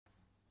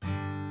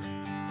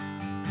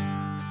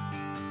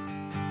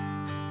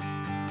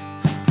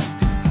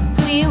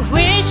We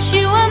wish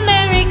you a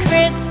Merry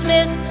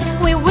Christmas.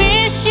 We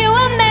wish you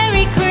a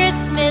Merry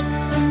Christmas.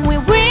 We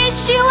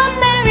wish you a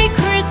Merry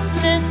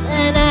Christmas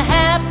and a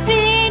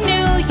Happy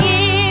New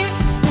Year.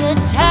 The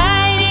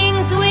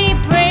tidings we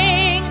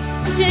bring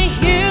to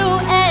you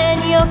and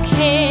your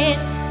kin.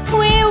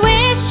 We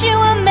wish you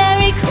a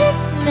Merry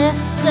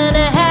Christmas and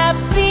a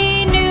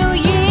Happy New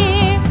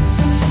Year.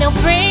 Now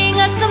bring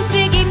us some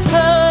figgy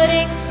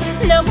pudding.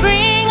 Now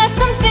bring us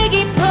some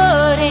figgy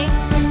pudding.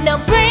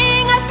 Now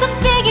bring us some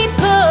figgy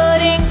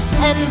pudding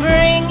and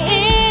bring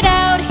it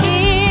out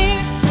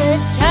here. The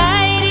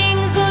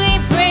tidings we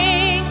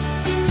bring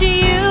to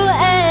you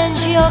and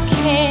your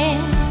kin.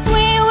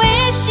 We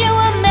wish you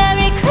a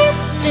Merry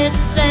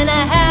Christmas and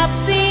a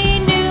Happy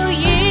New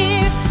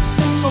Year.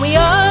 For we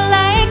all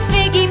like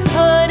figgy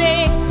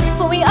pudding.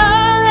 For we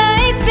all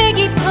like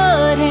figgy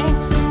pudding.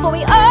 For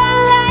we all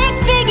like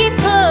figgy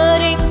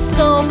pudding.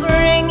 So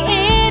bring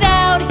it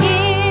out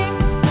here.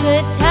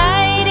 The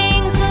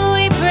tidings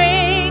we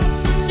bring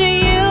to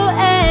you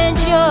and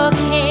your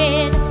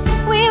kin.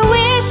 We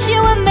wish you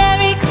a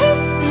Merry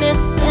Christmas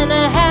and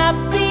a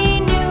Happy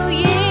New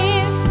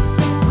Year.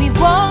 We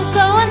won't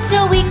go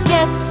until we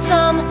get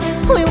some.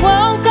 We won't